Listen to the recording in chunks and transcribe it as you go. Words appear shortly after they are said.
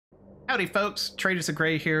Howdy folks, Traders of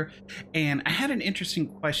Gray here, and I had an interesting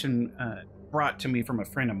question brought to me from a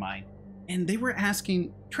friend of mine, and they were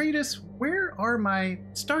asking, Traders, where are my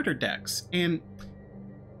starter decks? And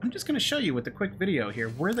I'm just going to show you with a quick video here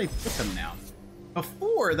where they put them now.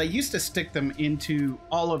 Before, they used to stick them into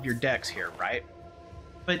all of your decks here, right?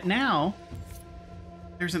 But now,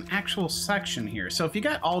 there's an actual section here. So if you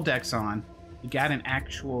got all decks on, you got an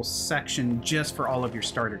actual section just for all of your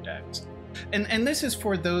starter decks. And this is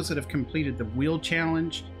for those that have completed the wheel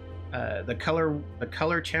challenge, the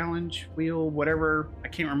color challenge wheel, whatever, I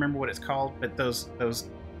can't remember what it's called, but those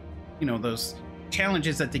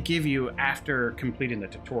challenges that they give you after completing the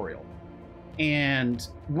tutorial. And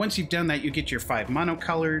once you've done that, you get your 5 mono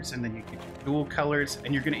colors, and then you get your dual colors,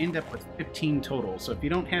 and you're going to end up with 15 total. So if you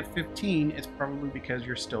don't have 15, it's probably because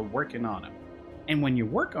you're still working on them. And when you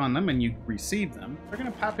work on them and you receive them, they're going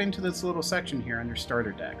to pop into this little section here under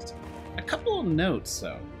starter decks. A couple of notes,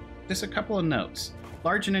 though. Just a couple of notes.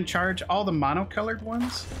 Large and in charge, all the mono-colored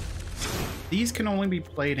ones, these can only be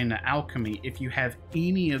played in Alchemy if you have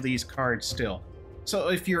any of these cards still. So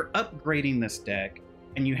if you're upgrading this deck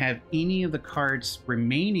and you have any of the cards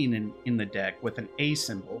remaining in the deck with an A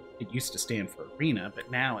symbol, it used to stand for Arena,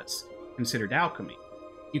 but now it's considered Alchemy.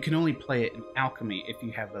 You can only play it in Alchemy if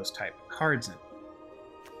you have those type of cards in it.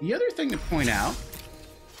 The other thing to point out,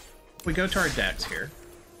 if we go to our decks here,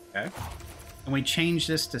 okay, and we change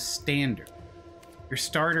this to standard, your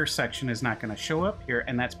starter section is not going to show up here,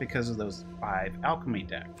 and that's because of those 5 Alchemy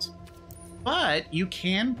decks. But you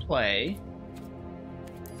can play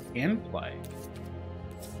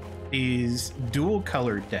these dual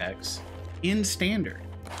colored decks in standard,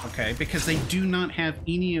 okay, because they do not have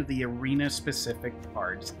any of the arena specific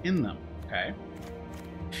cards in them, okay.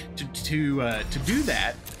 To do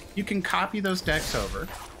that, you can copy those decks over.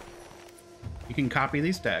 You can copy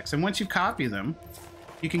these decks, and once you copy them,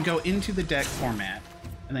 you can go into the deck format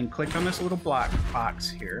and then click on this little block box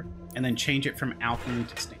here and then change it from Alchemy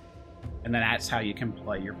to standard. And then that's how you can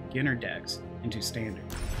play your beginner decks into standard.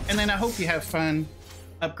 And then I hope you have fun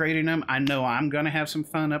upgrading them. I know I'm going to have some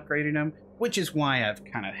fun upgrading them, which is why I've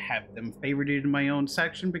kind of have them favorited in my own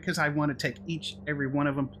section, because I want to take every one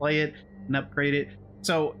of them, play it, and upgrade it.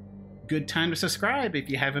 So good time to subscribe if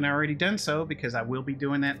you haven't already done so, because I will be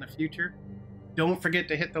doing that in the future. Don't forget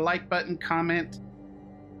to hit the like button, comment.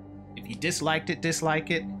 If you disliked it, dislike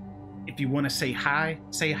it. If you want to say hi,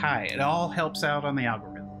 say hi. It all helps out on the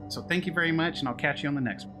algorithm. So thank you very much, and I'll catch you on the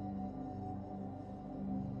next one.